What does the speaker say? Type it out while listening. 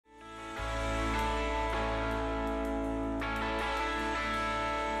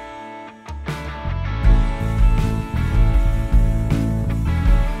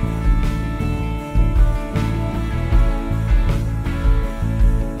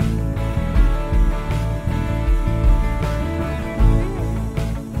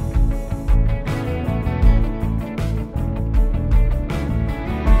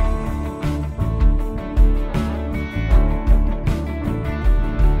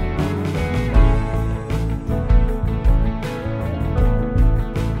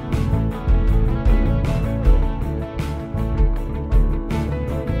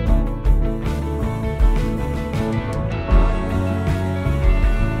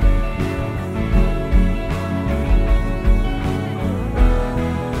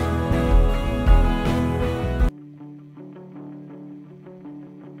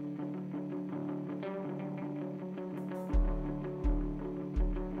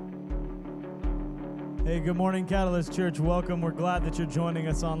Hey, good morning, Catalyst Church. Welcome. We're glad that you're joining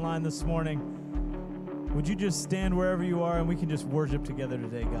us online this morning. Would you just stand wherever you are and we can just worship together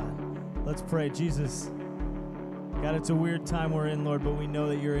today, God? Let's pray. Jesus, God, it's a weird time we're in, Lord, but we know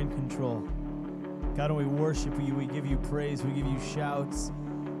that you're in control. God, and we worship you. We give you praise. We give you shouts.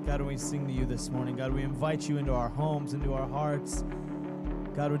 God, and we sing to you this morning. God, we invite you into our homes, into our hearts.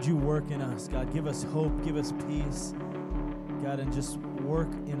 God, would you work in us? God, give us hope. Give us peace. God, and just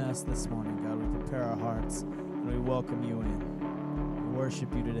work in us this morning. God, we prepare our hearts and we welcome you in. We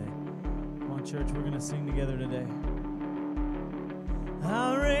worship you today. Come on, church, we're going to sing together today.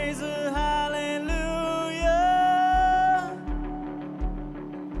 I'll raise a hallelujah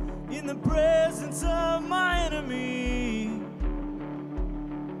in the presence of my enemy.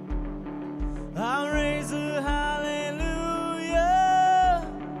 I'll raise a hallelujah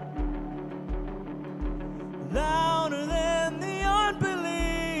louder than the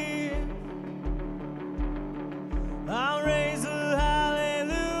unbelief. I'll raise a hallelujah.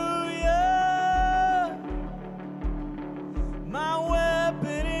 My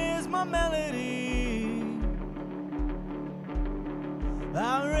weapon is my melody.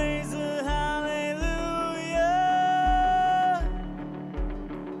 I'll raise a hallelujah.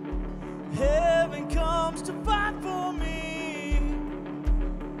 Heaven comes to fight for me.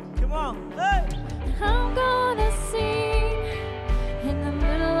 Come on, hey! I'm gonna sing in the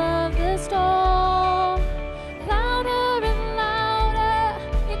middle of the storm, louder and louder.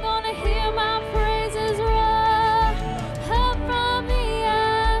 You're gonna hear my praises roar. Up from the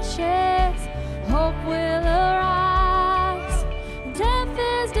ashes, hope will arise. Death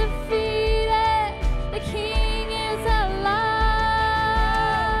is defeated, the King is alive.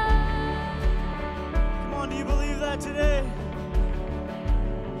 Come on, do you believe that today?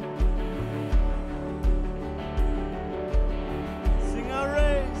 Sing, I'll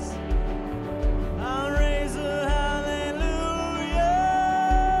raise a hallelujah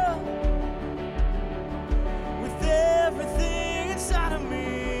with everything inside of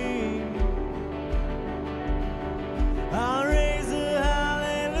me. I'll raise a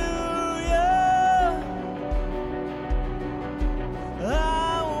hallelujah.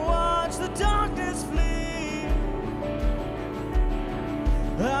 I will watch the darkness flee.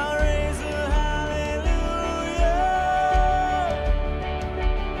 I'll raise a hallelujah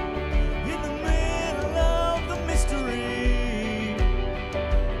in the middle of the mystery.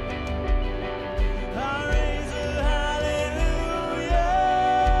 I'll raise a hallelujah.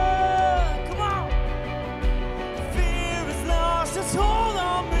 Come on. Fear is lost its hold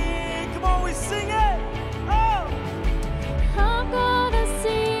on me. Come on, we sing it. Oh! I'm gonna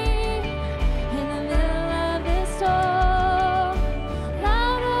sing in the middle of this storm,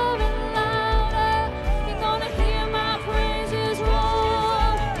 louder and louder. You're gonna hear my praises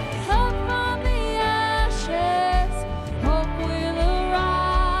roar. Up from the ashes, hope will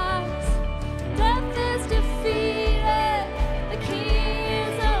arise. Death is defeated, the King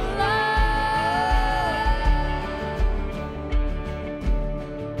is alive.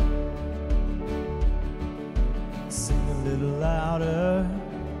 Sing a little louder.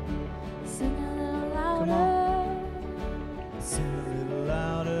 Sing a little Come louder. Sing a little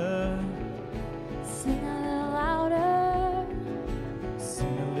louder. Sing a little louder.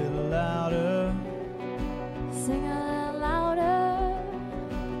 Sing a little louder. Sing a little louder.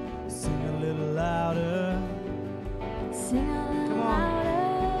 Sing a little louder. Sing a little Come on.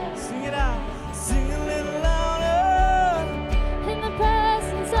 louder. Sing it out. Sing a little louder. In the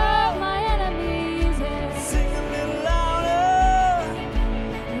presence of my enemies, yeah. Sing a little louder.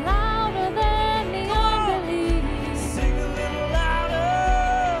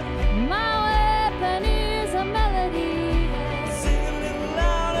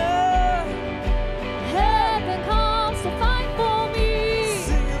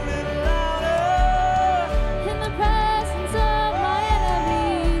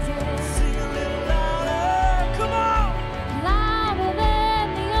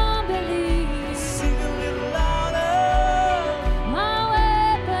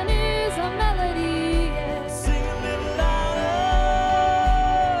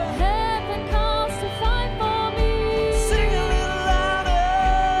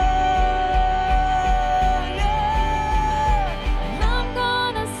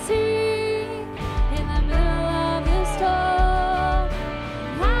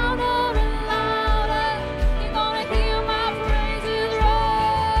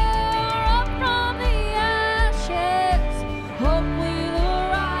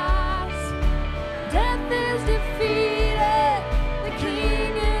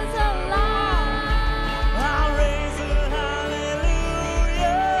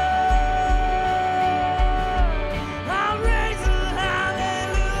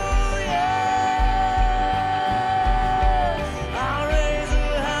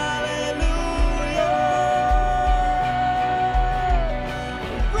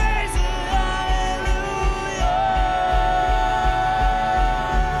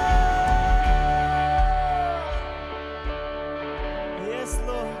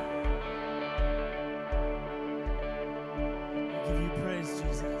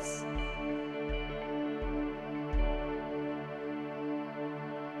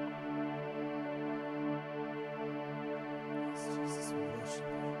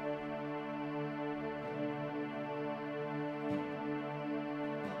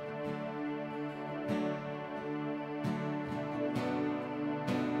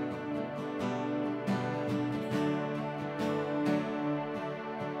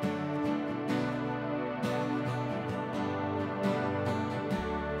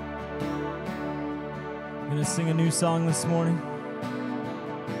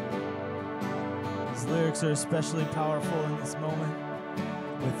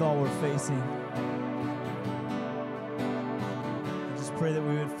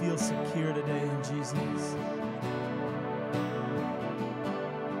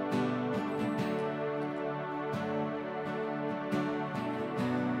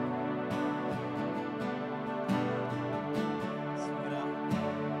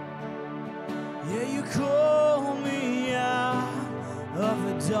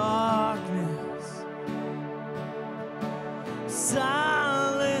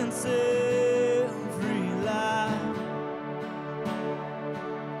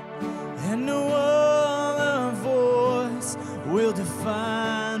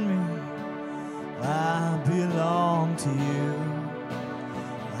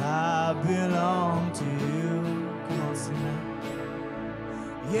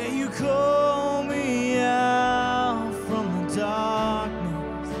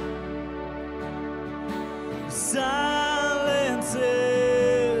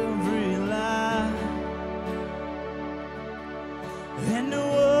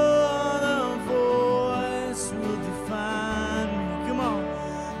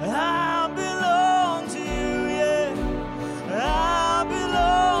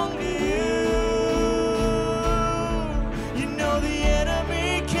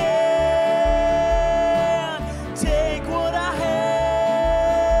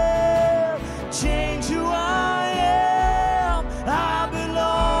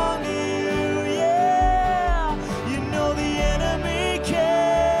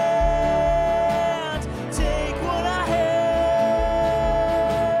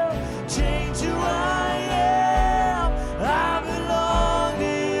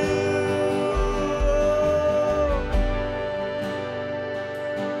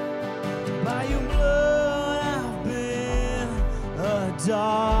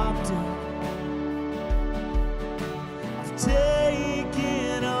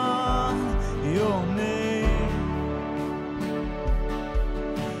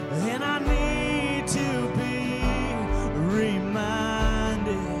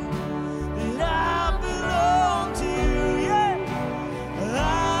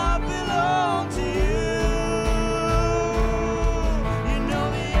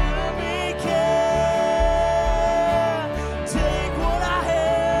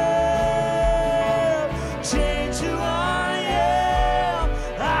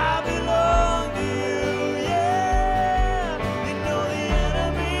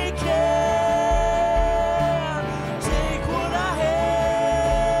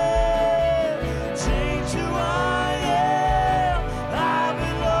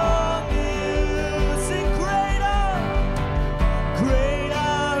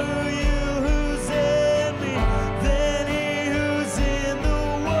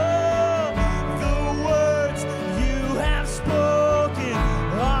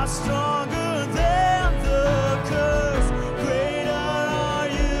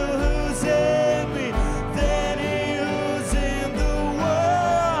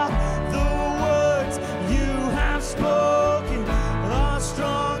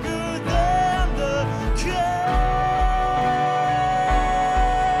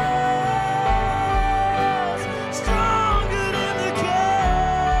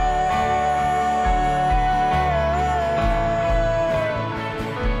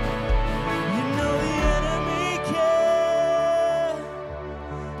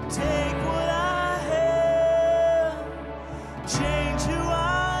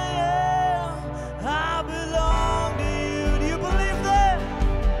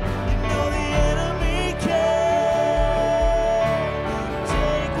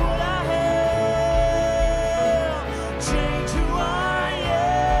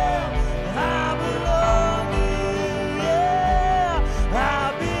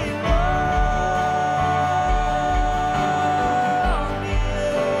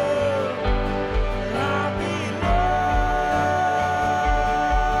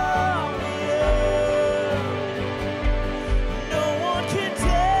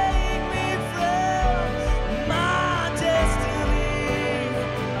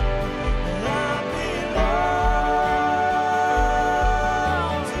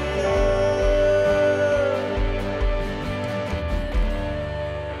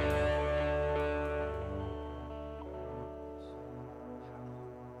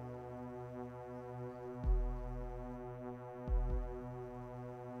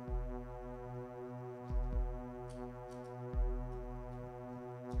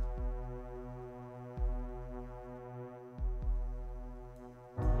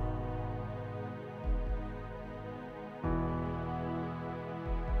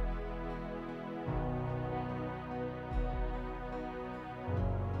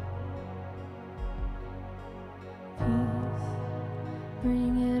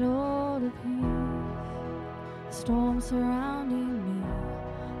 bring it all to peace. Storm surrounding me,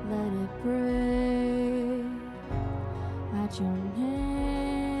 let it break. At your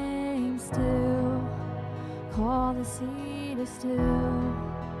name still, call the sea to still,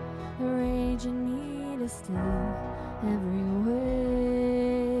 the rage in me to still every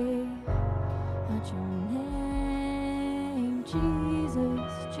way. At your name, Jesus,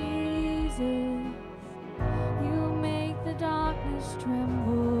 Jesus, you make the darkness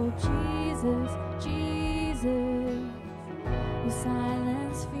tremble. Jesus, Jesus, you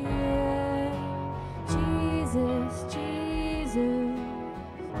silence fear. Jesus, Jesus,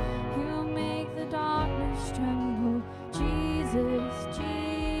 you make the darkness tremble. Jesus,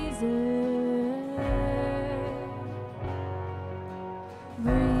 Jesus,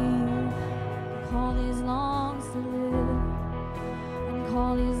 breathe, call these lungs to live, and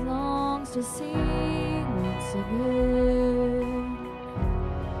call these lungs to sing once again.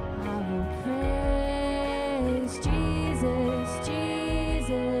 I will praise Jesus,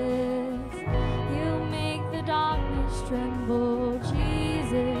 Jesus, you make the darkness tremble.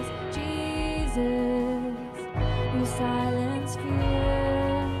 Jesus, Jesus, you silence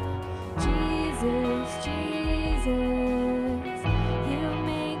fear. Jesus, Jesus, you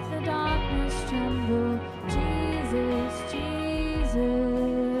make the darkness tremble. Jesus, Jesus,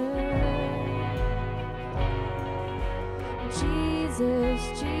 Jesus,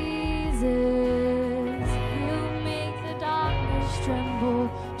 Jesus, you make the darkness tremble.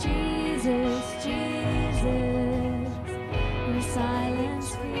 Jesus, Jesus, you silence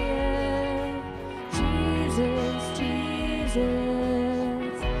fear. Jesus,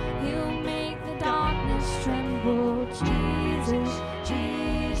 Jesus, you make the darkness tremble. Jesus,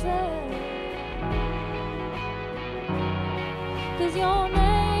 Jesus, 'cause your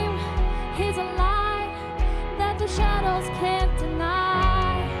name is a light that the shadows can't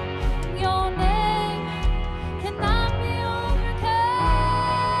deny. Your name cannot be overcome.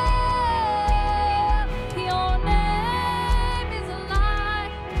 Your name is a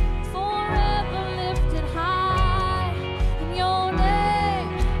light forever lifted high. And your name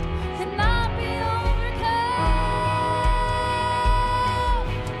cannot be overcome.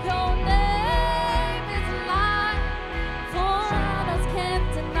 Your name is a light for others can't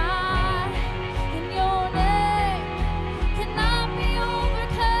deny. And your name cannot be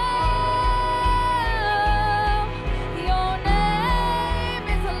overcome. Your name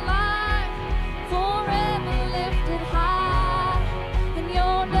is a light forever lifted high. And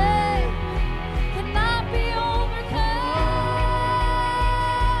your name cannot be overcome.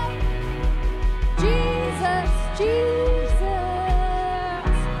 Jesus, Jesus,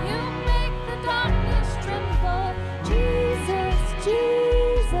 you make the darkness tremble. Jesus,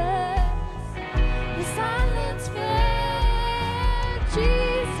 Jesus, you silence fear.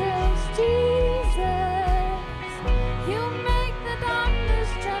 Jesus, Jesus, you make the darkness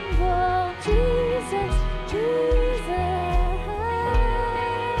tremble. Jesus, Jesus.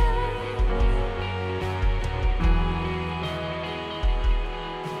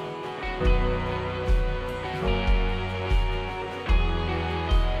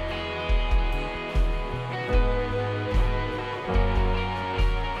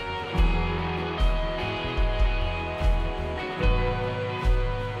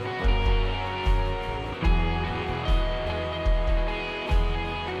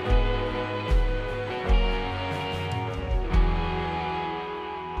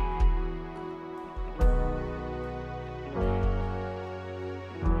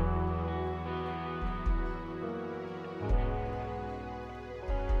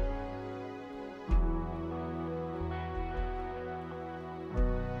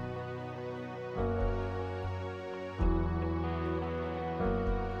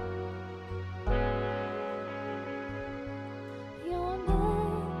 Your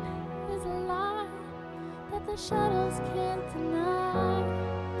name is a light that the shadows can't deny.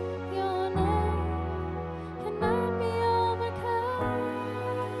 Your name cannot be overcome.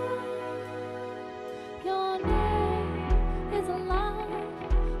 Your name is a light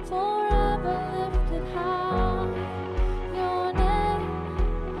forever lifted high. Your name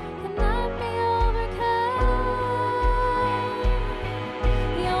cannot be overcome.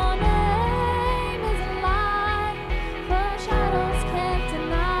 Your name is a light for shadows can't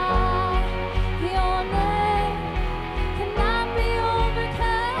deny. Your name cannot be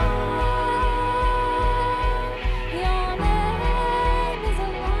overcome.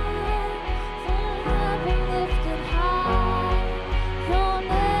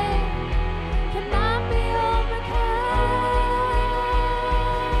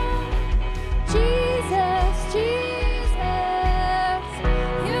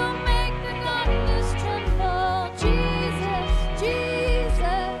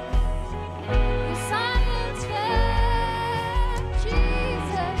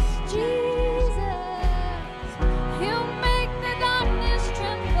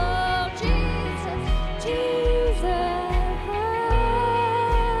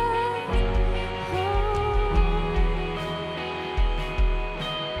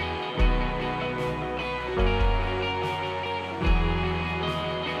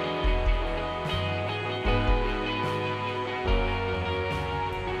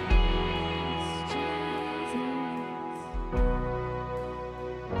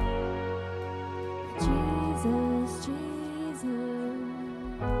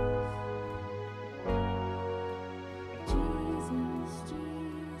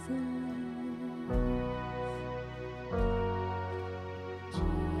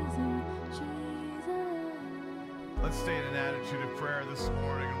 stay in an attitude of prayer this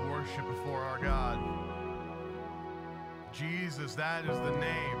morning and worship before our God. Jesus, that is the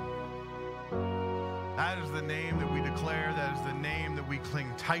name. That is the name that we declare. That is the name that we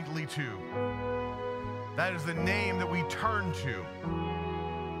cling tightly to. That is the name that we turn to.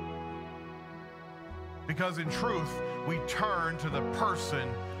 Because in truth, we turn to the person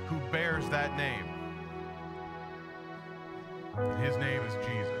who bears that name. And his name is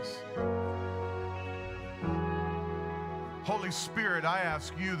Jesus. Holy Spirit, I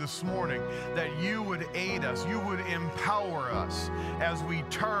ask you this morning that you would aid us, you would empower us as we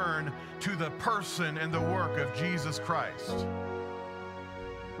turn to the person and the work of Jesus Christ.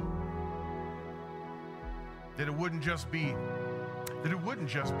 That it wouldn't just be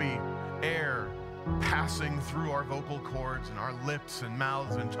air passing through our vocal cords and our lips and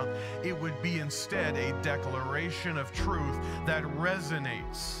mouths and tongues. It would be instead a declaration of truth that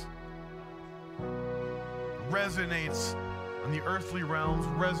resonates in the earthly realms,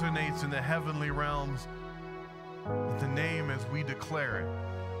 resonates in the heavenly realms with the name as we declare it.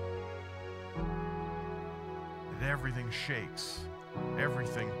 That everything shakes,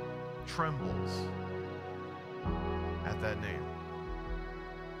 everything trembles at that name.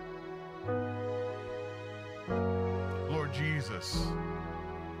 Lord Jesus,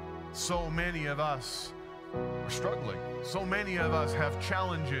 so many of us are struggling. So many of us have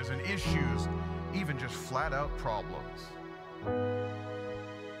challenges and issues, even just flat out problems.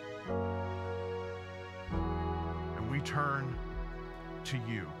 And we turn to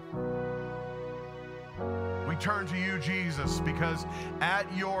you. We turn to you, Jesus, because at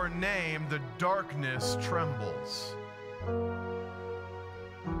your name the darkness trembles.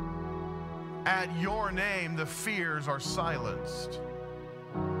 At your name, the fears are silenced.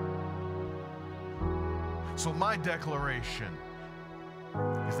 So my declaration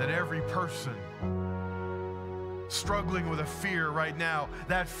is that every person struggling with a fear right now,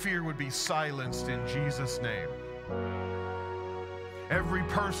 that fear would be silenced in Jesus' name. Every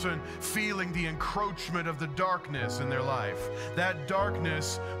person feeling the encroachment of the darkness in their life, that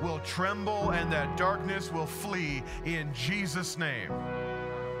darkness will tremble and that darkness will flee in Jesus' name.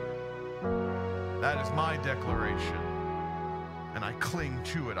 That is my declaration, and I cling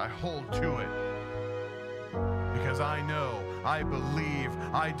to it, I hold to it, because I know, I believe,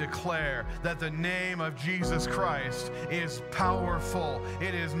 I declare that the name of Jesus Christ is powerful,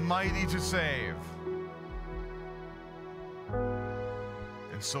 it is mighty to save.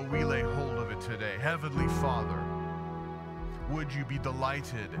 And so we lay hold of it today. Heavenly Father, would you be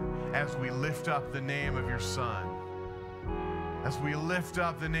delighted as we lift up the name of your Son, as we lift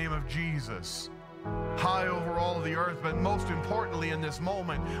up the name of Jesus, high over all of the earth, but most importantly in this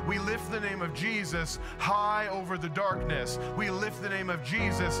moment, we lift the name of Jesus high over the darkness. We lift the name of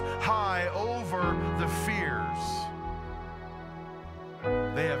Jesus high over the fears.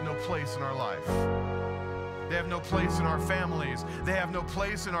 They have no place in our life. They have no place in our families. They have no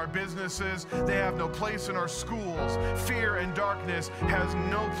place in our businesses. They have no place in our schools. Fear and darkness has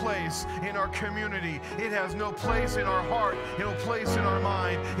no place in our community. It has no place in our heart. No place in our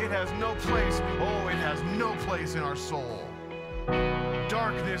mind. It has no place, it has no place in our soul.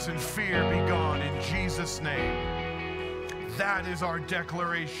 Darkness and fear be gone in Jesus' name. That is our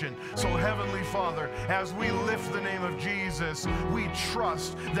declaration. So Heavenly Father, as we lift the name of Jesus, we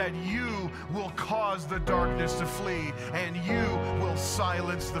trust that you will cause the darkness to flee and you will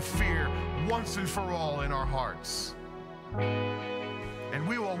silence the fear once and for all in our hearts. And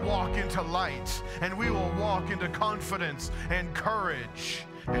we will walk into light, and we will walk into confidence and courage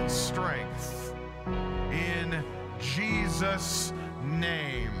and strength. In Jesus'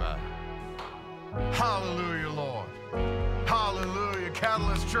 name. Hallelujah, Lord. Hallelujah.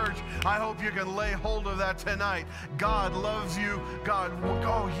 Catalyst Church, I hope you can lay hold of that tonight. God loves you.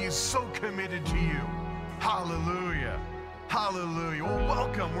 He is so committed to you. Hallelujah. Hallelujah. Well,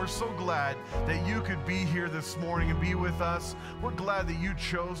 welcome. We're so glad that you could be here this morning and be with us. We're glad that you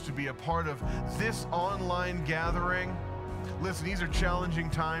chose to be a part of this online gathering. Listen, these are challenging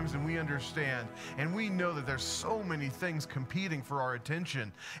times, and we understand, and we know that there's so many things competing for our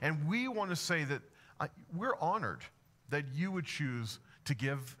attention, and we want to say that we're honored that you would choose to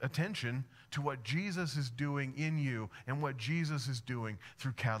give attention to what Jesus is doing in you and what Jesus is doing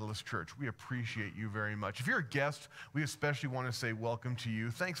through Catalyst Church. We appreciate you very much. If you're a guest, we especially want to say welcome to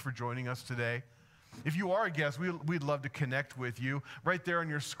you. Thanks for joining us today. If you are a guest, we'd love to connect with you. Right there on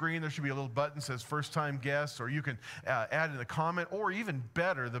your screen, there should be a little button that says first-time guest, or you can add in a comment, or even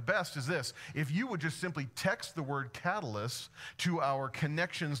better, the best is this. If you would just simply text the word Catalyst to our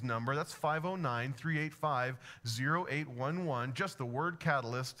connections number, that's 509-385-0811, just the word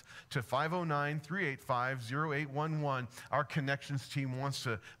Catalyst to 509-385-0811. Our connections team wants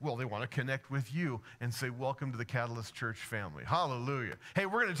to connect with you and say, welcome to the Catalyst Church family. Hallelujah. Hey,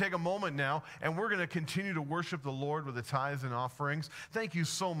 we're going to take a moment now, and we're going to continue to worship the Lord with the tithes and offerings. Thank you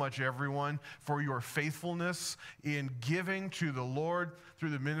so much, everyone, for your faithfulness in giving to the Lord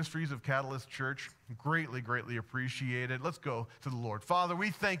through the ministries of Catalyst Church. Greatly, greatly appreciated. Let's go to the Lord. Father, we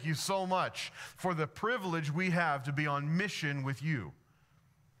thank you so much for the privilege we have to be on mission with you.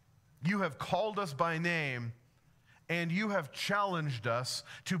 You have called us by name, and you have challenged us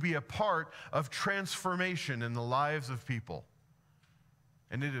to be a part of transformation in the lives of people.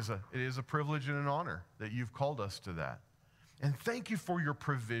 And it is a privilege and an honor that you've called us to that. And thank you for your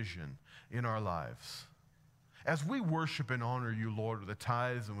provision in our lives. As we worship and honor you, Lord, with the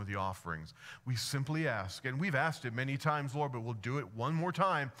tithes and with the offerings, we simply ask, and we've asked it many times, Lord, but we'll do it one more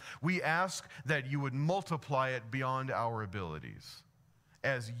time. We ask that you would multiply it beyond our abilities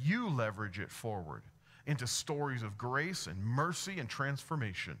as you leverage it forward into stories of grace and mercy and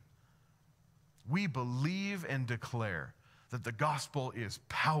transformation. We believe and declare that the gospel is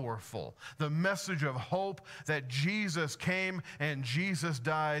powerful. The message of hope that Jesus came and Jesus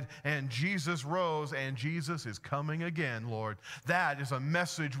died and Jesus rose and Jesus is coming again, Lord. That is a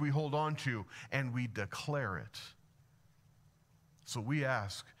message we hold on to and we declare it. So we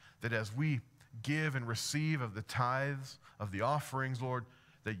ask that as we give and receive of the tithes, of the offerings, Lord,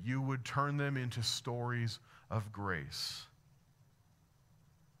 that you would turn them into stories of grace.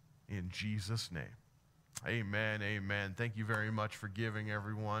 In Jesus' name. Amen, amen. Thank you very much for giving,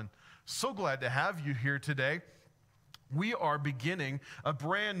 everyone. So glad to have you here today. We are beginning a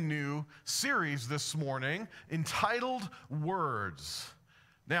brand new series this morning entitled Words.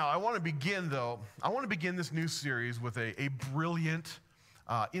 Now, I want to begin this new series with a brilliant,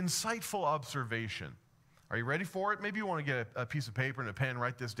 insightful observation. Are you ready for it? Maybe you want to get a piece of paper and a pen,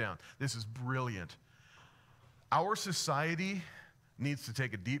 write this down. This is brilliant. Our society needs to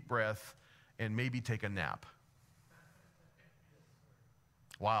take a deep breath and maybe take a nap.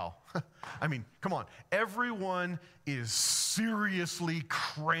 Wow. I mean, come on. Everyone is seriously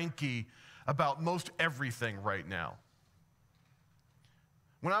cranky about most everything right now.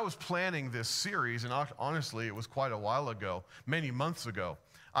 When I was planning this series, and honestly, it was quite a while ago, many months ago,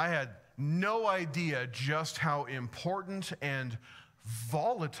 I had no idea just how important and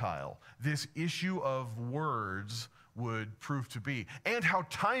volatile this issue of words would prove to be, and how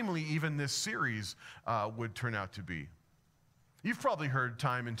timely even this series would turn out to be. You've probably heard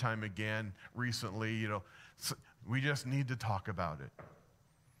time and time again recently, we just need to talk about it.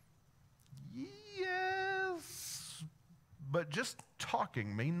 Yes, but just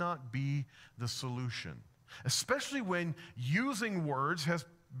talking may not be the solution, especially when using words has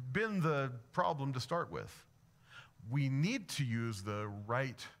been the problem to start with. We need to use the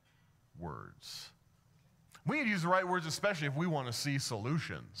right words. We need to use the right words, especially if we want to see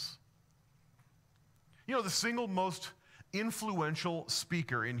solutions. The single most influential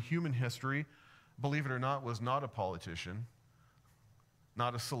speaker in human history, believe it or not, was not a politician,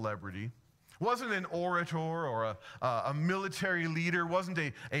 not a celebrity, wasn't an orator or a military leader, wasn't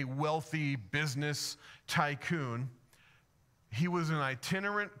a wealthy business tycoon. He was an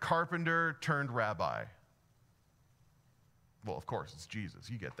itinerant carpenter turned rabbi. Well, of course, it's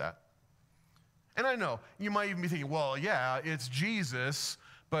Jesus. You get that. And I know, you might even be thinking, well, yeah, it's Jesus,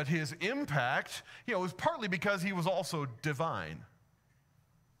 but his impact, was partly because he was also divine.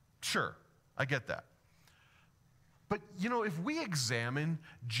 Sure, I get that. But, if we examine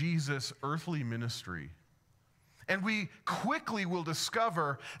Jesus' earthly ministry, and we quickly will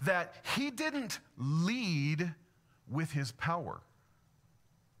discover that he didn't lead with his power.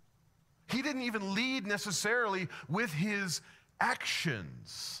 He didn't even lead necessarily with his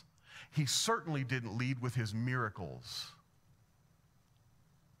actions. He certainly didn't lead with his miracles.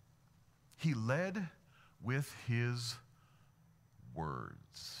 He led with his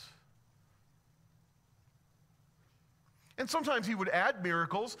words. And sometimes he would add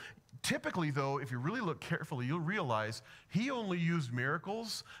miracles. Typically, though, if you really look carefully, you'll realize he only used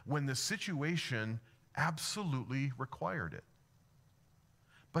miracles when the situation absolutely required it.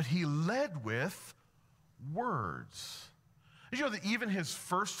 But he led with words. Did you know that even his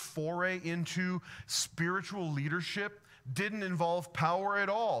first foray into spiritual leadership didn't involve power at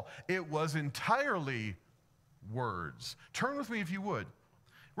all? It was entirely words. Turn with me, if you would.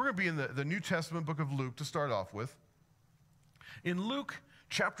 We're going to be in the New Testament book of Luke to start off with. In Luke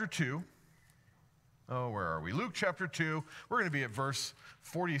chapter 2, where are we? Luke chapter 2, we're going to be at verse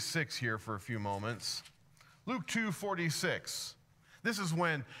 46 here for a few moments. Luke 2:46. This is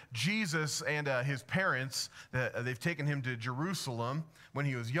when Jesus and his parents, they've taken him to Jerusalem when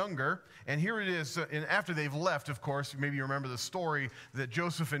he was younger. And here it is, and after they've left, of course, maybe you remember the story that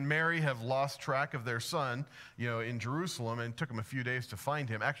Joseph and Mary have lost track of their son, in Jerusalem, and it took them a few days to find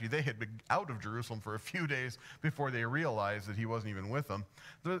him. Actually, they had been out of Jerusalem for a few days before they realized that he wasn't even with them.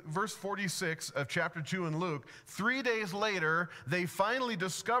 Verse 46 of chapter 2 in Luke, 3 days later, they finally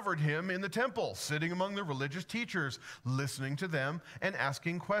discovered him in the temple, sitting among the religious teachers, listening to them and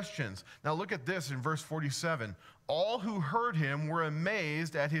asking questions. Now look at this in verse 47. All who heard him were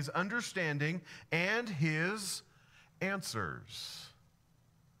amazed at his understanding and his answers.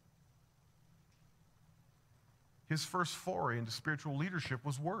 His first foray into spiritual leadership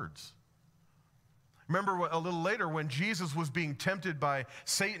was words. Remember a little later when Jesus was being tempted by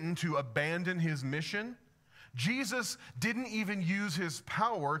Satan to abandon his mission? Jesus didn't even use his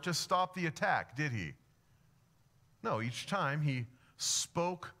power to stop the attack, did he? No, each time he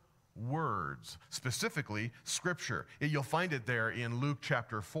spoke words, specifically Scripture. You'll find it there in Luke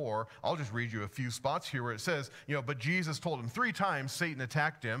chapter 4. I'll just read you a few spots here where it says, but Jesus told him 3 times Satan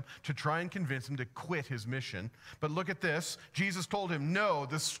attacked him to try and convince him to quit his mission. But look at this. Jesus told him, no,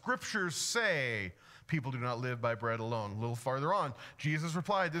 the Scriptures say people do not live by bread alone. A little farther on, Jesus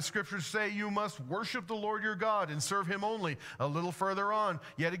replied, the Scriptures say you must worship the Lord your God and serve him only. A little further on,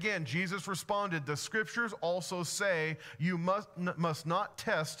 yet again, Jesus responded, the Scriptures also say you must not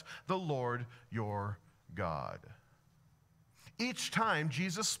test the Lord your God. Each time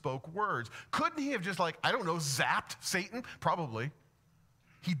Jesus spoke words. Couldn't he have just zapped Satan? Probably.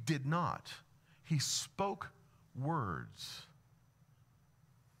 He did not. He spoke words.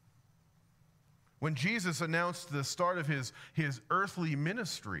 When Jesus announced the start of his earthly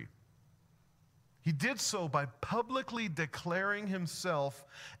ministry, he did so by publicly declaring himself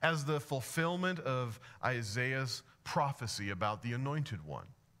as the fulfillment of Isaiah's prophecy about the Anointed One.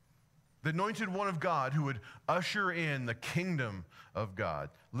 The Anointed One of God who would usher in the kingdom of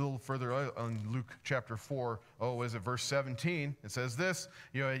God. A little further on Luke chapter 4, verse 17, it says this,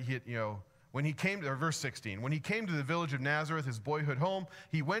 when he came to, verse 16, when he came to the village of Nazareth, his boyhood home,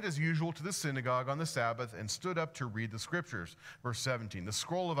 he went as usual to the synagogue on the Sabbath and stood up to read the Scriptures. Verse 17, the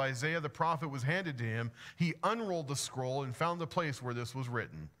scroll of Isaiah the prophet was handed to him. He unrolled the scroll and found the place where this was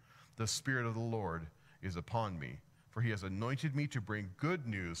written, the Spirit of the Lord is upon me, for he has anointed me to bring good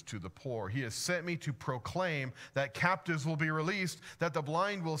news to the poor. He has sent me to proclaim that captives will be released, that the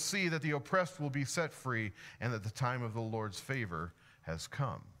blind will see, that the oppressed will be set free, and that the time of the Lord's favor has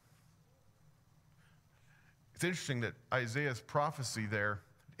come. It's interesting that Isaiah's prophecy there,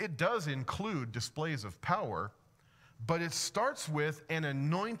 it does include displays of power, but it starts with an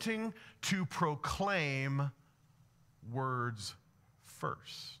anointing to proclaim words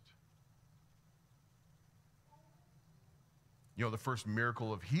first. The first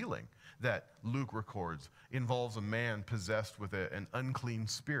miracle of healing that Luke records involves a man possessed with an unclean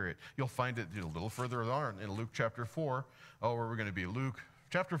spirit. You'll find it a little further on in Luke chapter 4. Where we're going to be, Luke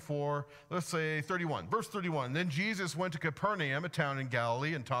chapter 4, let's say 31. Verse 31, then Jesus went to Capernaum, a town in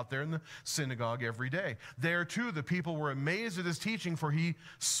Galilee, and taught there in the synagogue every day. There too the people were amazed at his teaching, for he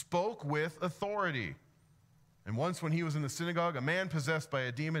spoke with authority. And once when he was in the synagogue, a man possessed by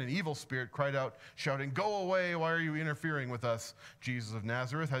a demon, an evil spirit, cried out, shouting, go away, why are you interfering with us, Jesus of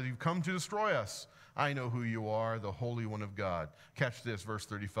Nazareth? Have you come to destroy us? I know who you are, the Holy One of God. Catch this, verse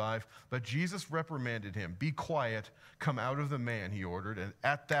 35. But Jesus reprimanded him. Be quiet, come out of the man, he ordered. And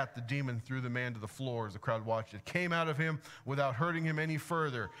at that, the demon threw the man to the floor as the crowd watched. It came out of him without hurting him any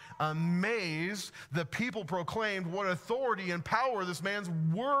further. Amazed, the people proclaimed what authority and power this man's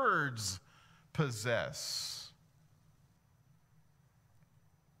words possess.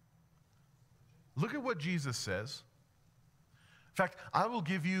 Look at what Jesus says. In fact, I will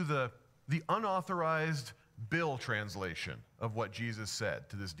give you the unauthorized Bill translation of what Jesus said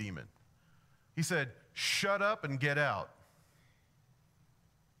to this demon. He said, shut up and get out.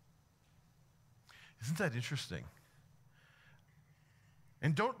 Isn't that interesting?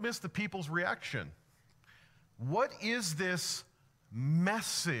 And don't miss the people's reaction. What is this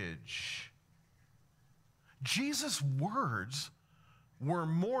message? Jesus' words were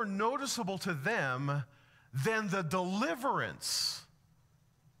more noticeable to them than the deliverance.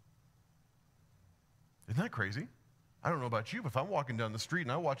 Isn't that crazy? I don't know about you, but if I'm walking down the street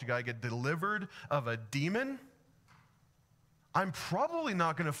and I watch a guy get delivered of a demon, I'm probably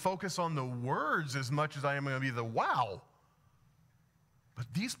not going to focus on the words as much as I am going to be the wow.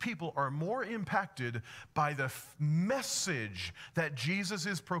 But these people are more impacted by the message that Jesus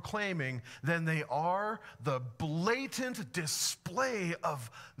is proclaiming than they are the blatant display of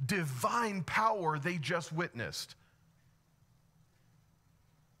divine power they just witnessed.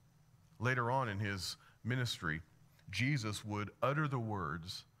 Later on in his ministry, Jesus would utter the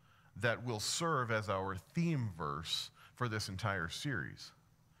words that will serve as our theme verse for this entire series.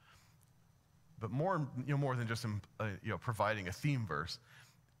 But more than just providing a theme verse,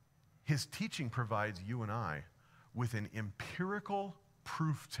 his teaching provides you and I with an empirical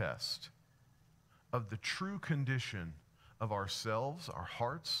proof test of the true condition of ourselves, our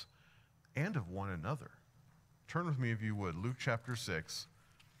hearts, and of one another. Turn with me, if you would, Luke chapter 6,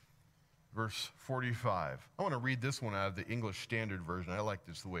 verse 45. I want to read this one out of the English Standard Version. I like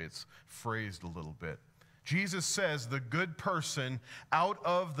this, the way it's phrased a little bit. Jesus says, the good person out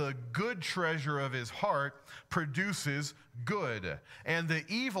of the good treasure of his heart produces good, and the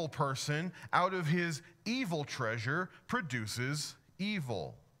evil person out of his evil treasure produces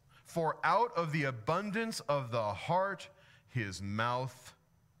evil. For out of the abundance of the heart, his mouth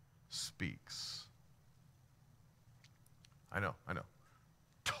speaks. I know.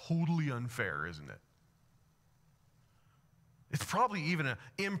 Totally unfair, isn't it? It's probably even an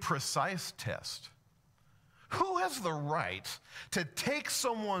imprecise test. Who has the right to take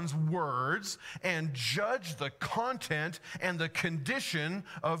someone's words and judge the content and the condition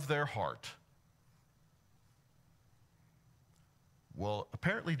of their heart? Well,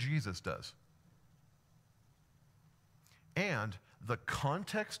 apparently Jesus does. And the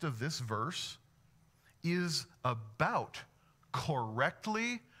context of this verse is about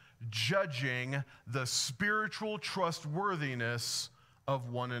correctly judging the spiritual trustworthiness of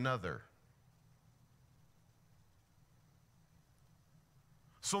one another.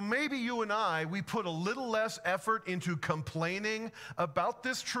 So maybe you and I, we put a little less effort into complaining about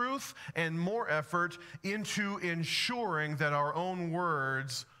this truth and more effort into ensuring that our own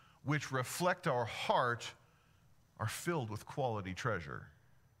words, which reflect our heart, are filled with quality treasure.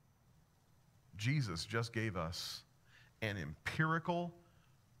 Jesus just gave us an empirical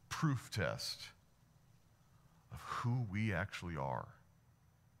proof test of who we actually are,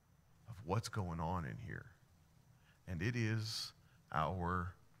 of what's going on in here. And it is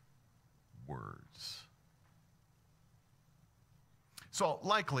our words. So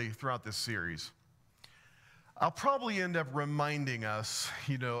likely throughout this series, I'll probably end up reminding us,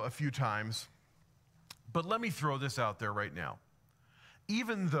 a few times, but let me throw this out there right now.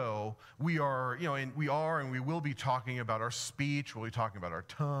 Even though we are, and we will be talking about our speech, we'll be talking about our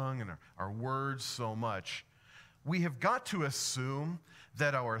tongue and our words so much, we have got to assume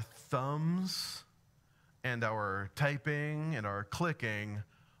that our thumbs and our typing and our clicking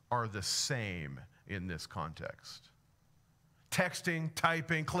are the same in this context. Texting,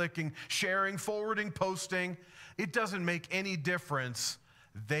 typing, clicking, sharing, forwarding, posting, it doesn't make any difference.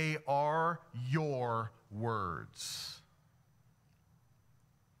 They are your words.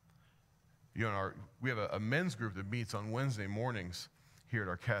 We have a men's group that meets on Wednesday mornings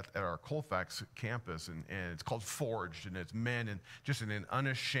here at our Colfax campus, and it's called Forged, and it's men and just in an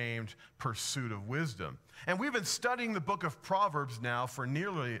unashamed pursuit of wisdom. And we've been studying the book of Proverbs now for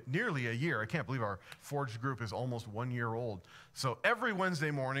nearly a year. I can't believe our Forged group is almost 1 year old. So every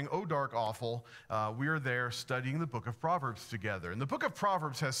Wednesday morning, oh dark awful, we are there studying the book of Proverbs together. And the book of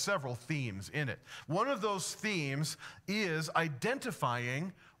Proverbs has several themes in it. One of those themes is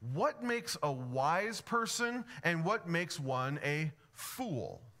identifying what makes a wise person and what makes one a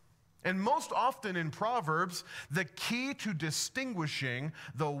fool. And most often in Proverbs, the key to distinguishing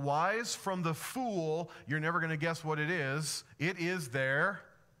the wise from the fool, you're never going to guess what it is their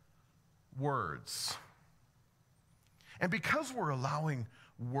words. And because we're allowing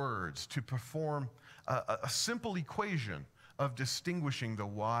words to perform a simple equation of distinguishing the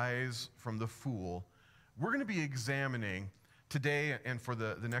wise from the fool, we're going to be examining today and for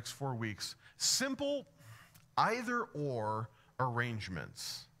the next 4 weeks simple either-or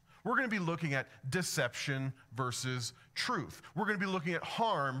arrangements. We're going to be looking at deception versus truth. We're going to be looking at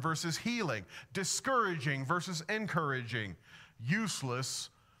harm versus healing, discouraging versus encouraging, useless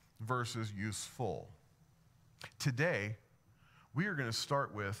versus useful. Today, we are going to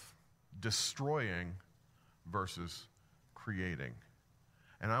start with destroying versus creating.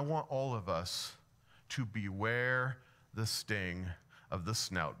 And I want all of us to beware the sting of the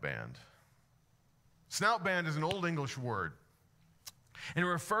snout band. Snout band is an old English word. And it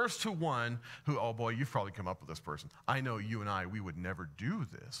refers to one who, oh boy, you've probably come up with this person. I know you and I, we would never do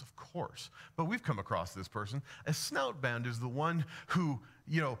this, of course. But we've come across this person. A snout band is the one who,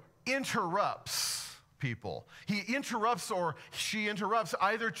 interrupts people. He interrupts or she interrupts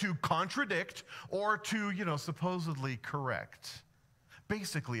either to contradict or to, supposedly correct.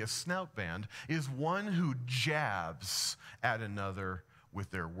 Basically, a snout band is one who jabs at another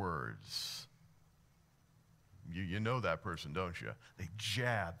with their words. You know that person, don't you? They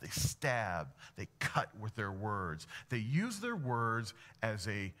jab, they stab, they cut with their words. They use their words as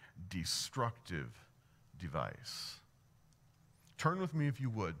a destructive device. Turn with me, if you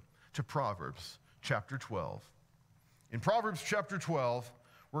would, to Proverbs chapter 12. In Proverbs chapter 12,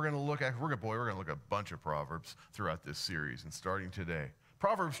 we're going to look at a bunch of Proverbs throughout this series, and starting today.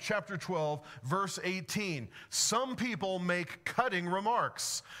 Proverbs chapter 12, verse 18. Some people make cutting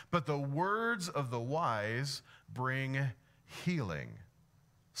remarks, but the words of the wise bring healing.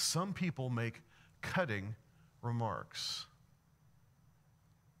 Some people make cutting remarks.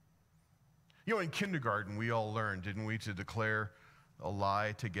 In kindergarten, we all learned, didn't we, to declare a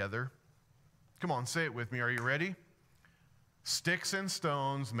lie together? Come on, say it with me. Are you ready? Sticks and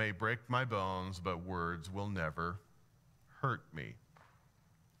stones may break my bones, but words will never hurt me.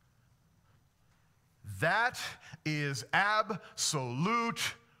 That is absolute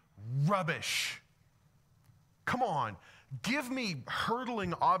rubbish. Come on, give me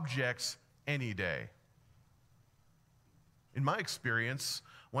hurtling objects any day. In my experience,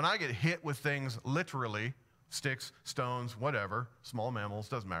 when I get hit with things literally, sticks, stones, whatever, small mammals,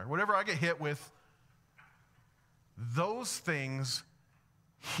 doesn't matter, whatever I get hit with, those things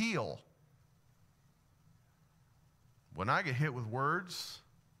heal. When I get hit with words,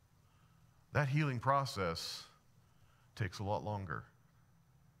 that healing process takes a lot longer.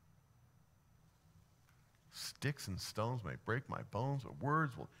 Sticks and stones may break my bones, but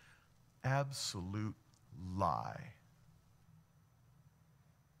words will absolute lie.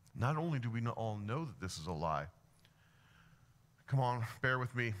 Not only do we all know that this is a lie, come on, bear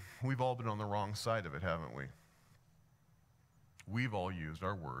with me. We've all been on the wrong side of it, haven't we? We've all used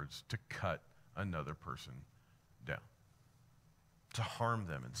our words to cut another person down, to harm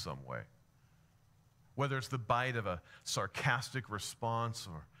them in some way. Whether it's the bite of a sarcastic response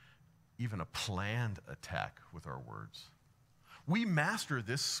or even a planned attack with our words. We master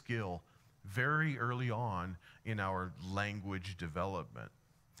this skill very early on in our language development.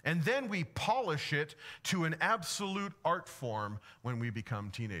 And then we polish it to an absolute art form when we become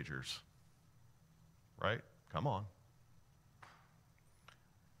teenagers. Right? Come on.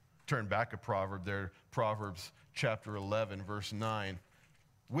 Turn back a proverb there, Proverbs chapter 11, verse 9.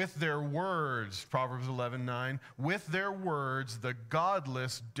 With their words, Proverbs 11:9, with their words the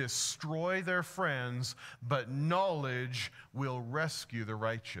godless destroy their friends, but knowledge will rescue the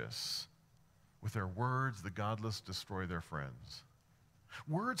righteous. With their words, the godless destroy their friends.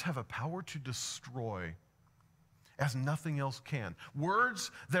 Words have a power to destroy as nothing else can.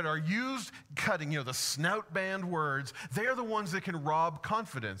 Words that are used cutting, the snout band words, they're the ones that can rob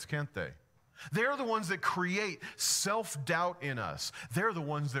confidence, can't they? They're the ones that create self-doubt in us. They're the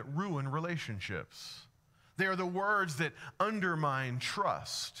ones that ruin relationships. They're the words that undermine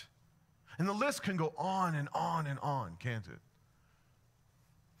trust. And the list can go on and on and on, can't it?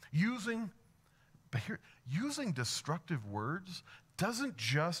 Using destructive words doesn't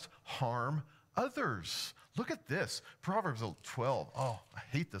just harm others. Look at this, Proverbs 12. Oh, I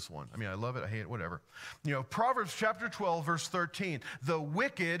hate this one. I love it, I hate it, whatever. Proverbs chapter 12, verse 13. The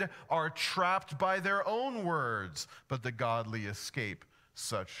wicked are trapped by their own words, but the godly escape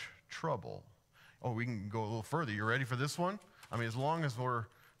such trouble. Oh, we can go a little further. You ready for this one? As long as we're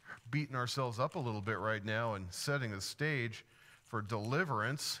beating ourselves up a little bit right now and setting the stage for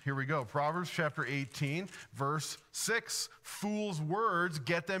deliverance. Here we go. Proverbs chapter 18, verse 6. Fools' words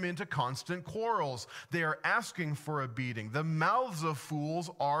get them into constant quarrels. They are asking for a beating. The mouths of fools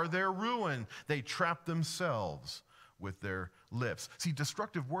are their ruin. They trap themselves with their lips. See,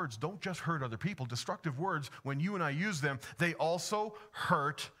 destructive words don't just hurt other people. Destructive words, when you and I use them, they also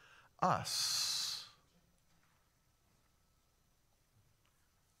hurt us.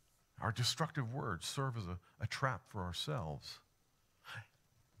 Our destructive words serve as a trap for ourselves.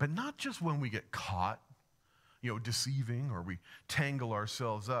 But not just when we get caught, deceiving or we tangle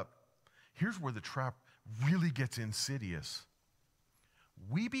ourselves up. Here's where the trap really gets insidious.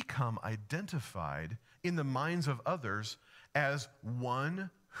 We become identified in the minds of others as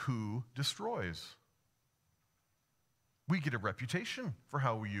one who destroys. We get a reputation for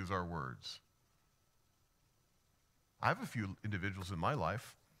how we use our words. I have a few individuals in my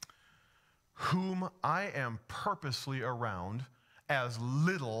life whom I am purposely around as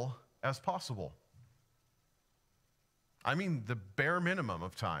little as possible. The bare minimum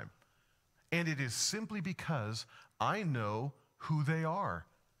of time. And it is simply because I know who they are,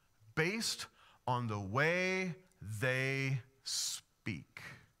 based on the way they speak.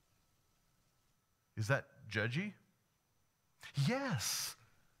 Is that judgy? Yes.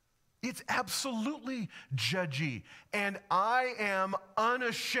 It's absolutely judgy, and I am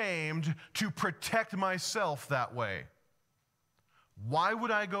unashamed to protect myself that way. Why would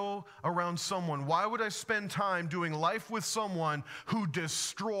I go around someone? Why would I spend time doing life with someone who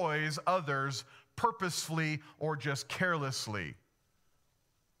destroys others purposefully or just carelessly?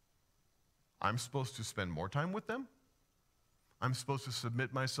 I'm supposed to spend more time with them? I'm supposed to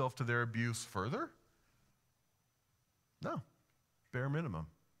submit myself to their abuse further? No, bare minimum.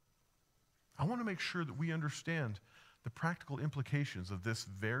 I want to make sure that we understand the practical implications of this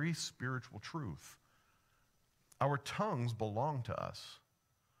very spiritual truth. Our tongues belong to us,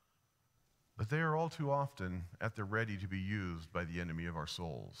 but they are all too often at the ready to be used by the enemy of our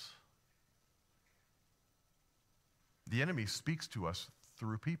souls. The enemy speaks to us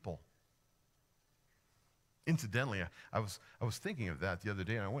through people. Incidentally, I was thinking of that the other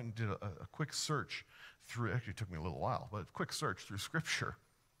day, and I went and did a quick search through, actually it took me a little while, but a quick search through Scripture.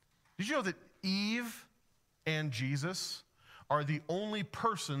 Did you know that Eve and Jesus are the only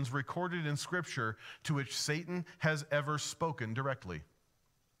persons recorded in Scripture to which Satan has ever spoken directly?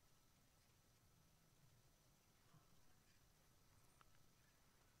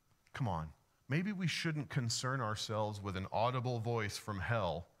 Come on, maybe we shouldn't concern ourselves with an audible voice from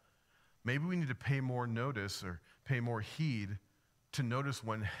hell. Maybe we need to pay more notice or pay more heed to notice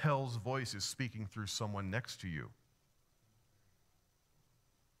when hell's voice is speaking through someone next to you.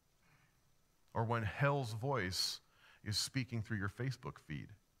 Or when hell's voice is speaking through your Facebook feed.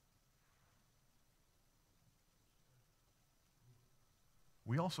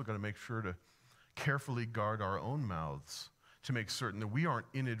 We also got to make sure to carefully guard our own mouths to make certain that we aren't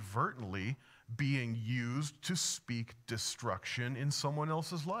inadvertently being used to speak destruction in someone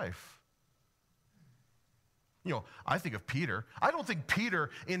else's life. You know, I think of Peter. I don't think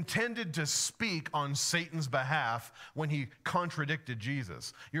Peter intended to speak on Satan's behalf when he contradicted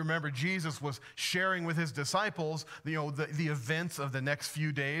Jesus. You remember Jesus was sharing with his disciples, the events of the next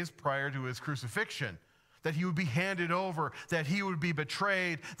few days prior to his crucifixion. That he would be handed over, that he would be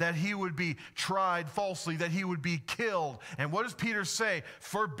betrayed, that he would be tried falsely, that he would be killed. And what does Peter say?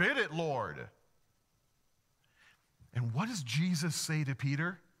 Forbid it, Lord. And what does Jesus say to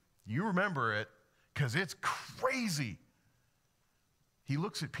Peter? You remember it, because it's crazy. He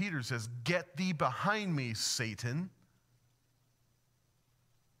looks at Peter and says, "Get thee behind me, Satan."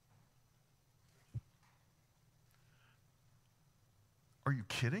 Are you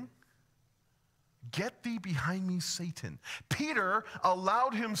kidding? Get thee behind me, Satan. Peter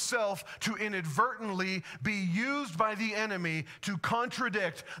allowed himself to inadvertently be used by the enemy to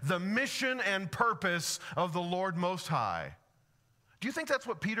contradict the mission and purpose of the Lord Most High. Do you think that's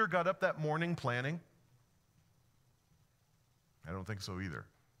what Peter got up that morning planning? I don't think so either.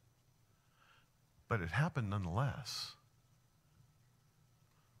 But it happened nonetheless.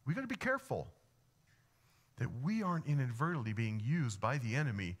 We got to be careful that we aren't inadvertently being used by the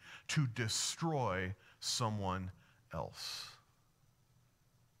enemy to destroy someone else.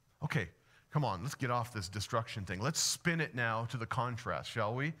 Okay, come on, let's get off this destruction thing. Let's spin it now to the contrast,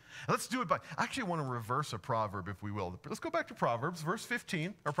 shall we? Let's do it by, I actually want to reverse a proverb, if we will. Let's go back to Proverbs, Proverbs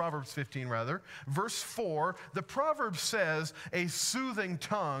 15 rather. Verse 4, the proverb says, "A soothing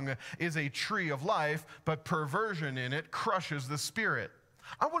tongue is a tree of life, but perversion in it crushes the spirit."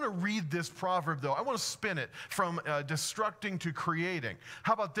 I want to read this proverb, though. I want to spin it from destructing to creating.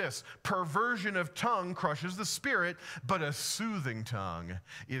 How about this? Perversion of tongue crushes the spirit, but a soothing tongue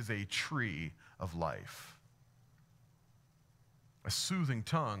is a tree of life. A soothing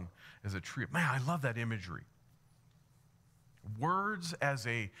tongue is a tree. Man, I love that imagery. Words as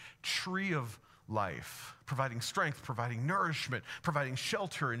a tree of life, providing strength, providing nourishment, providing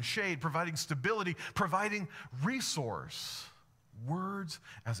shelter and shade, providing stability, providing resource. Words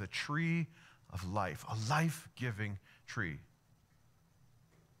as a tree of life, a life-giving tree.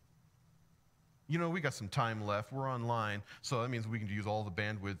 You know, we got some time left. We're online, so that means we can use all the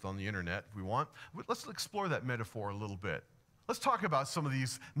bandwidth on the internet if we want. Let's explore that metaphor a little bit. Let's talk about some of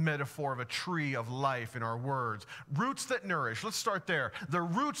these metaphor of a tree of life in our words. Roots that nourish. Let's start there. The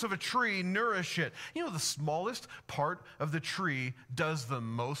roots of a tree nourish it. You know, the smallest part of the tree does the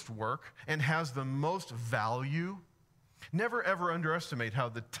most work and has the most value. Never ever underestimate how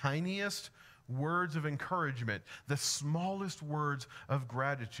the tiniest words of encouragement, the smallest words of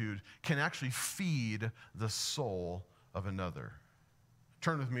gratitude can actually feed the soul of another.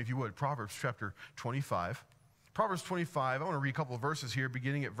 Turn with me, if you would, Proverbs chapter 25. Proverbs 25, I want to read a couple of verses here,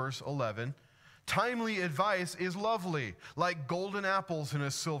 beginning at verse 11. Timely advice is lovely, like golden apples in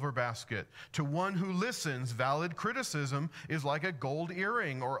a silver basket. To one who listens, valid criticism is like a gold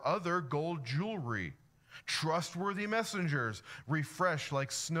earring or other gold jewelry. Trustworthy messengers refresh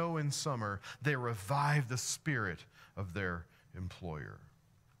like snow in summer. They revive the spirit of their employer.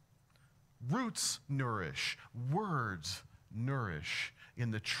 Roots nourish, words nourish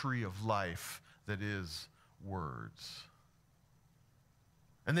in the tree of life that is words.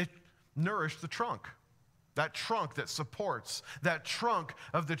 And they nourish the trunk that supports, that trunk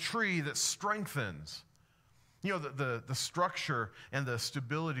of the tree that strengthens. You know, the structure and the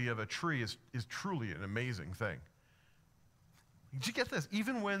stability of a tree is truly an amazing thing. Did you get this?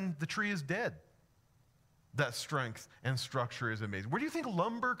 Even when the tree is dead, that strength and structure is amazing. Where do you think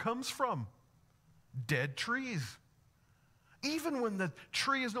lumber comes from? Dead trees. Even when the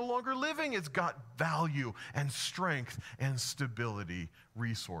tree is no longer living, it's got value and strength and stability,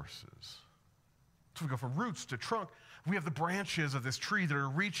 resources. So we go from roots to trunk. We have the branches of this tree that are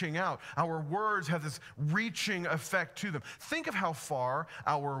reaching out. Our words have this reaching effect to them. Think of how far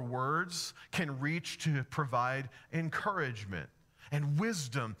our words can reach to provide encouragement and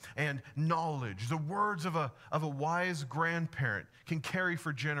wisdom and knowledge. The words of a wise grandparent can carry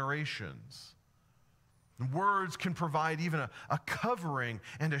for generations. Words can provide even a covering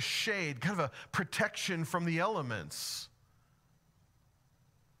and a shade, kind of a protection from the elements.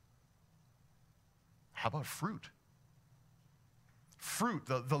 How about fruit? Fruit,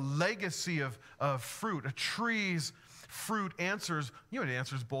 the legacy of fruit. A tree's fruit answers, it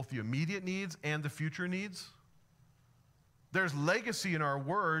answers both the immediate needs and the future needs. There's legacy in our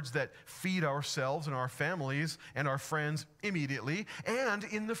words that feed ourselves and our families and our friends immediately and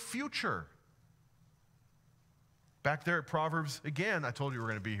in the future. Back there at Proverbs, again, I told you we're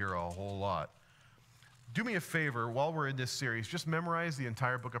going to be here a whole lot. Do me a favor, while we're in this series, just memorize the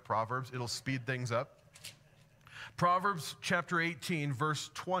entire book of Proverbs. It'll speed things up. Proverbs chapter 18,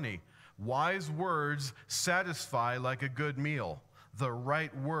 verse 20. Wise words satisfy like a good meal. The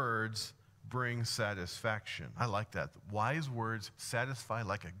right words bring satisfaction. I like that. Wise words satisfy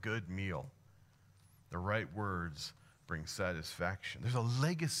like a good meal. The right words bring satisfaction. There's a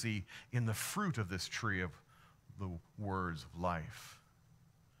legacy in the fruit of this tree of the words of life.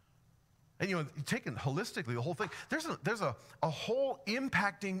 And taken holistically, the whole thing, there's a whole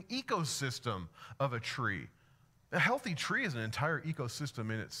impacting ecosystem of a tree. A healthy tree is an entire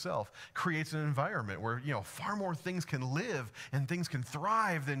ecosystem in itself, creates an environment where, far more things can live and things can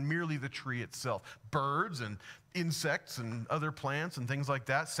thrive than merely the tree itself. Birds and insects and other plants and things like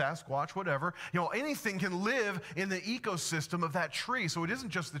that, Sasquatch, whatever. Anything can live in the ecosystem of that tree. So it isn't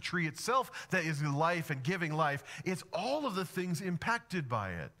just the tree itself that is life and giving life. It's all of the things impacted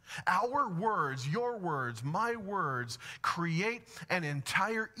by it. Our words, your words, my words, create an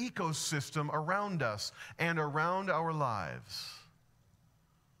entire ecosystem around us and around our lives.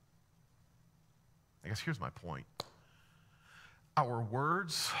 I guess here's my point. Our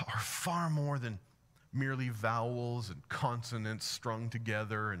words are far more than merely vowels and consonants strung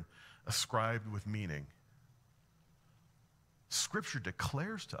together and ascribed with meaning. Scripture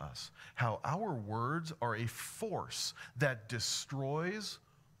declares to us how our words are a force that destroys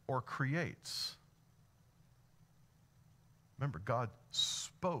or creates. Remember, God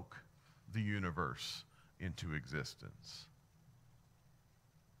spoke the universe into existence.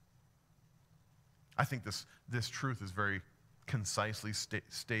 I think this truth is very concisely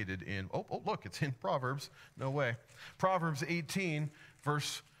stated in, look, it's in Proverbs. No way. Proverbs 18,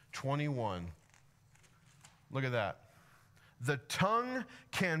 verse 21. Look at that. The tongue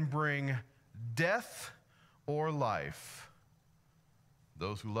can bring death or life.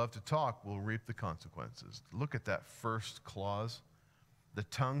 Those who love to talk will reap the consequences. Look at that first clause. The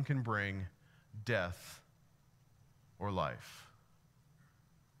tongue can bring death or life.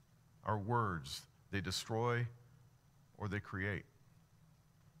 Our words, they destroy or they create.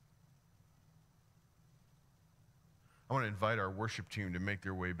 I want to invite our worship team to make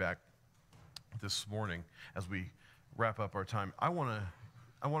their way back this morning as we wrap up our time. I want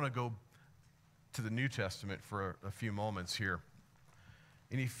to go to the New Testament for a few moments here.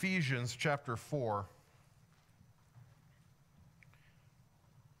 In Ephesians chapter 4,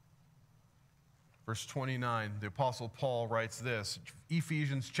 verse 29, the Apostle Paul writes this.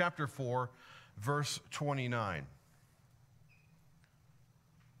 Ephesians chapter 4, verse 29.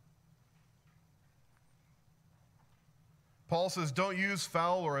 Paul says, don't use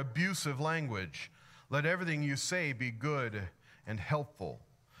foul or abusive language. Let everything you say be good and helpful,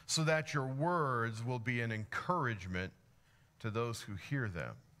 so that your words will be an encouragement to those who hear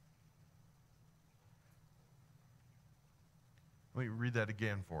them. Let me read that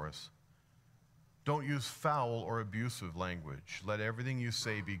again for us. Don't use foul or abusive language. Let everything you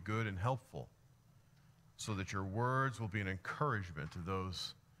say be good and helpful, so that your words will be an encouragement to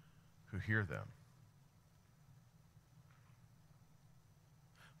those who hear them.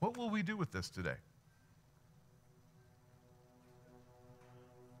 What will we do with this today?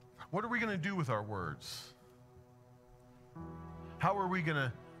 What are we going to do with our words? How are we going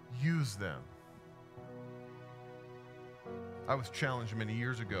to use them? I was challenged many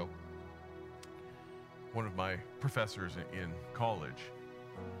years ago. One of my professors in college,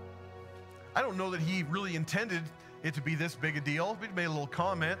 I don't know that he really intended it to be this big a deal. He made a little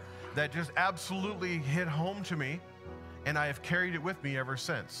comment that just absolutely hit home to me, and I have carried it with me ever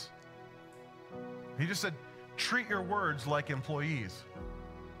since. He just said, treat your words like employees.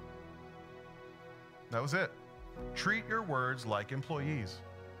 That was it. Treat your words like employees.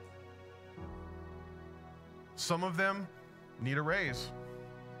 Some of them need a raise.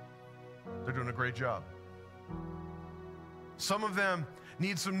 They're doing a great job. Some of them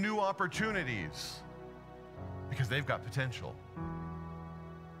need some new opportunities because they've got potential.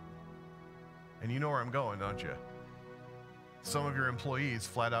 And you know where I'm going, don't you? Some of your employees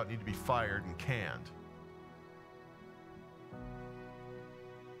flat out need to be fired and canned.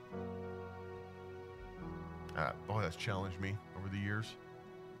 Boy, that's challenged me over the years.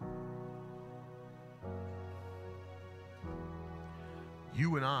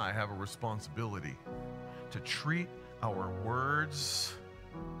 You and I have a responsibility to treat our words,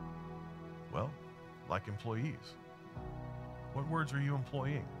 well, like employees. What words are you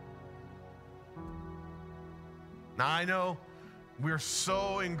employing? Now, I know we're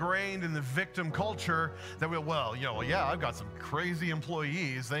so ingrained in the victim culture that I've got some crazy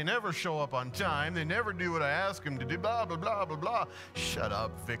employees. They never show up on time. They never do what I ask them to do, blah, blah, blah, blah, blah. Shut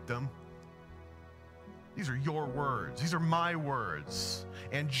up, victim. These are your words. These are my words.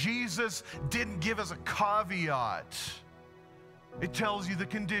 And Jesus didn't give us a caveat. It tells you the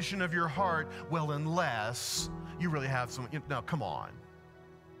condition of your heart. Well, unless you really have some, now come on.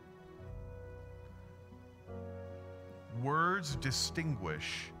 Words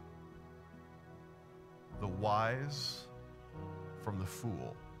distinguish the wise from the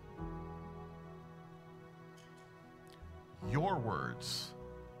fool. Your words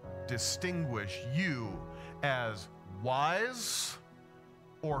distinguish you as wise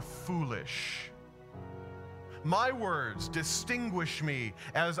or foolish. My words distinguish me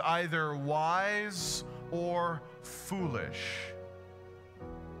as either wise or foolish.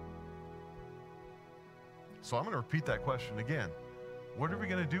 So I'm going to repeat that question again. What are we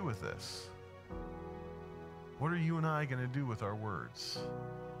going to do with this? What are you and I going to do with our words?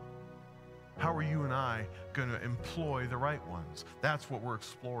 How are you and I going to employ the right ones? That's what we're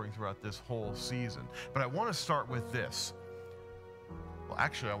exploring throughout this whole season. But I want to start with this. Well,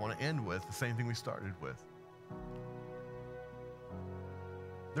 actually, I want to end with the same thing we started with.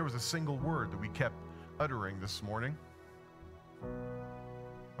 There was a single word that we kept uttering this morning.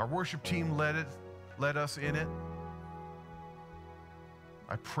 Our worship team led us in it.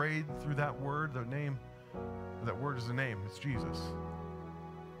 I prayed through that word. That word is the name. It's Jesus.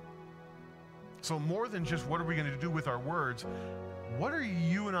 So more than just what are we going to do with our words, what are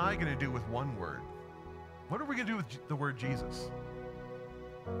you and I going to do with one word? What are we going to do with the word Jesus?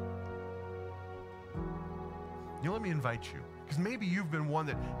 Let me invite you, because maybe you've been one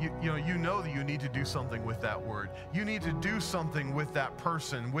that you know that you need to do something with that word. You need to do something with that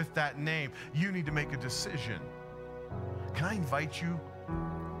person, with that name. You need to make a decision. Can I invite you?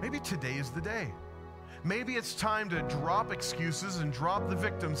 Maybe today is the day. Maybe it's time to drop excuses and drop the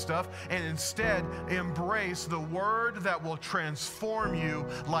victim stuff and instead embrace the word that will transform you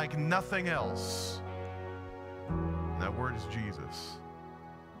like nothing else. And that word is Jesus.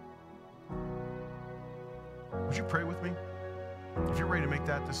 Would you pray with me? If you're ready to make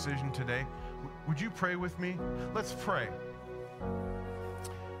that decision today, would you pray with me? Let's pray.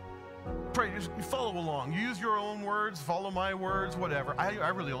 Pray, just follow along. Use your own words, follow my words, whatever. I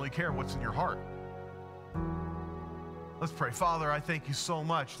really only care what's in your heart. Let's pray. Father, I thank you so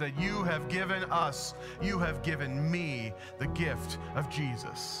much that you have given us, you have given me the gift of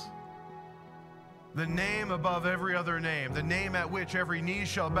Jesus. The name above every other name, the name at which every knee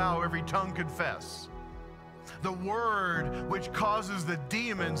shall bow, every tongue confess. The word which causes the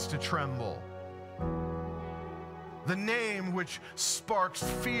demons to tremble. The name which sparks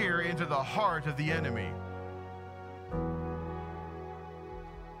fear into the heart of the enemy.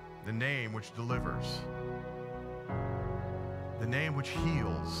 The name which delivers. The name which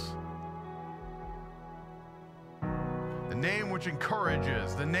heals. The name which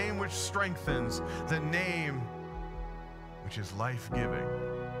encourages. The name which strengthens. The name which is life-giving.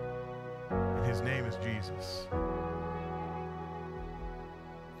 In his name is Jesus.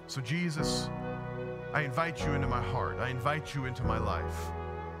 So Jesus, I invite you into my heart. I invite you into my life.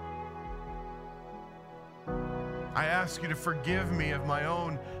 I ask you to forgive me of my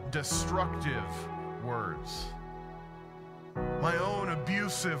own destructive words, my own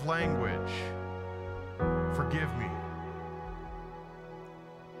abusive language. Forgive me.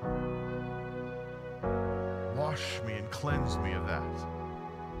 Wash me and cleanse me of that.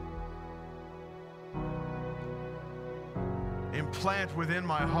 Implant within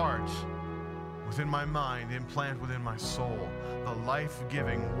my heart, within my mind, implant within my soul the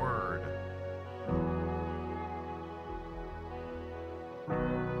life-giving word.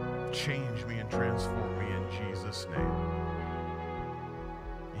 Change me and transform me in Jesus' name.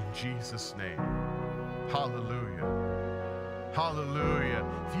 In Jesus' name. Hallelujah. Hallelujah.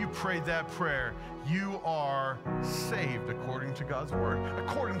 If you prayed that prayer, you are saved according to God's word.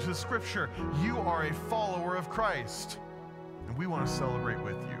 According to the scripture, you are a follower of Christ. And we want to celebrate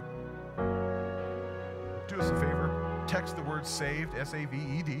with you. Do us a favor. Text the word SAVED,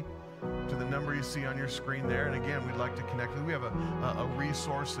 S-A-V-E-D, to the number you see on your screen there. And again, we'd like to connect with you. We have a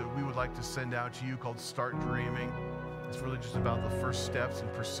resource that we would like to send out to you called Start Dreaming. It's really just about the first steps in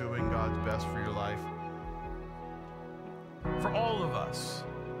pursuing God's best for your life. For all of us,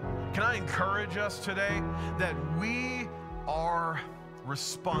 can I encourage us today that we are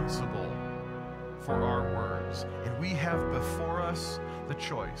responsible for our words, and we have before us the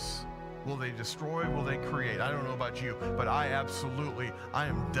choice. Will they destroy? Will they create? I don't know about you, but I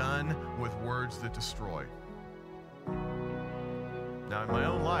am done with words that destroy. Now, in my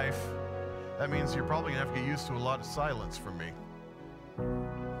own life, that means you're probably gonna have to get used to a lot of silence from me,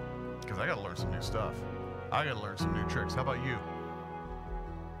 because I gotta learn some new stuff. I gotta learn some new tricks. How about you?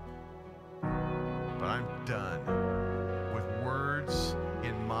 But I'm done with words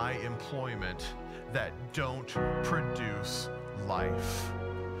in my employment that don't produce life.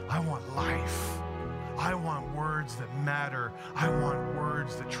 I want life. I want words that matter. I want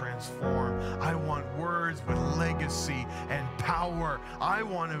words that transform. I want words with legacy and power. I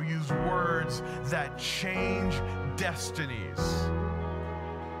want to use words that change destinies.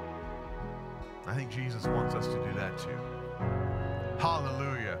 I think Jesus wants us to do that too.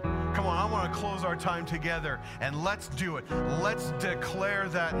 Hallelujah. Come on, I want to close our time together, and let's do it. Let's declare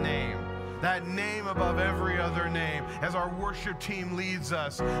that name above every other name. As our worship team leads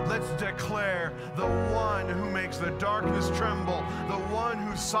us, let's declare the one who makes the darkness tremble, the one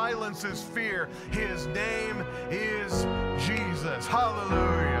who silences fear. His name is Jesus.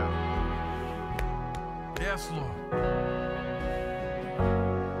 Hallelujah. Yes, Lord.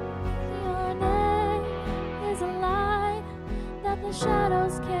 Your name is a light that the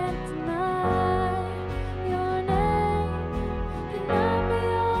shadows can't deny. Your name cannot be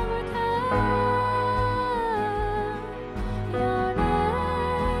overcome. Your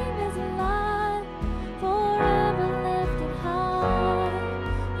name is a light forever lifted high.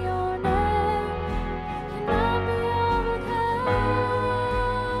 Your name cannot be overcome.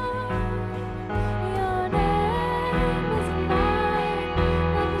 Your name is a light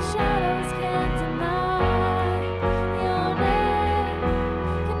that the shadows can't deny. Your name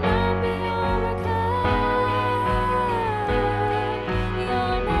cannot be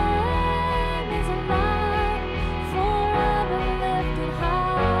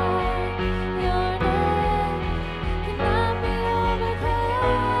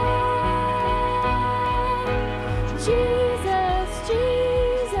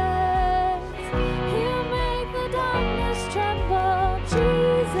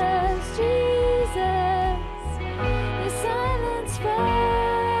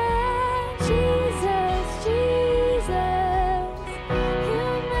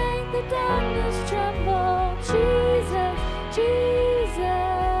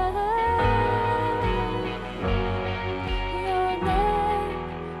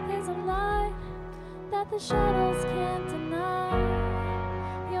the shadows can't deny.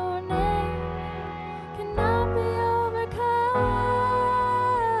 Your name cannot be overcome.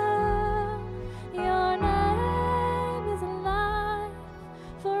 Your name is alive,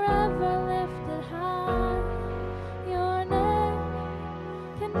 forever lifted high. Your name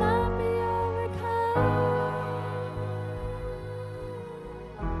cannot be overcome.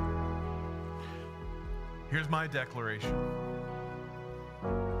 Here's my declaration.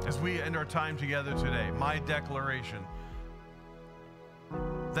 As we end our time together today, my declaration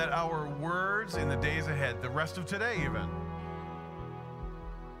that our words in the days ahead, the rest of today even,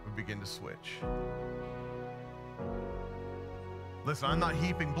 would begin to switch. Listen, I'm not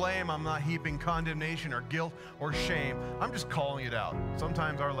heaping blame. I'm not heaping condemnation or guilt or shame. I'm just calling it out.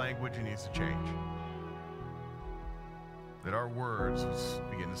 Sometimes our language needs to change. That our words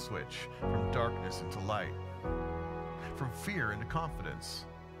begin to switch from darkness into light, from fear into confidence,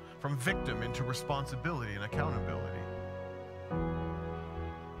 from victim into responsibility and accountability,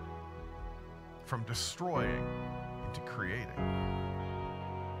 from destroying into creating.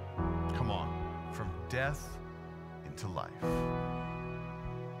 Come on, from death into life.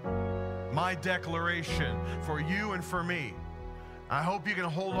 My declaration for you and for me, I hope you can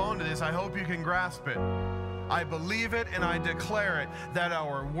hold on to this. I hope you can grasp it. I believe it and I declare it, that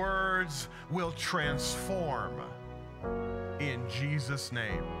our words will transform in Jesus'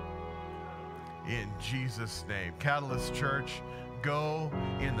 name. In Jesus' name. Catalyst Church, go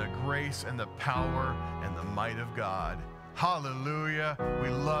in the grace and the power and the might of God. Hallelujah. We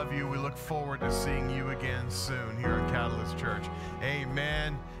love you. We look forward to seeing you again soon here at Catalyst Church.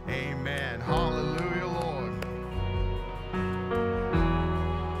 Amen. Amen. Hallelujah, Lord.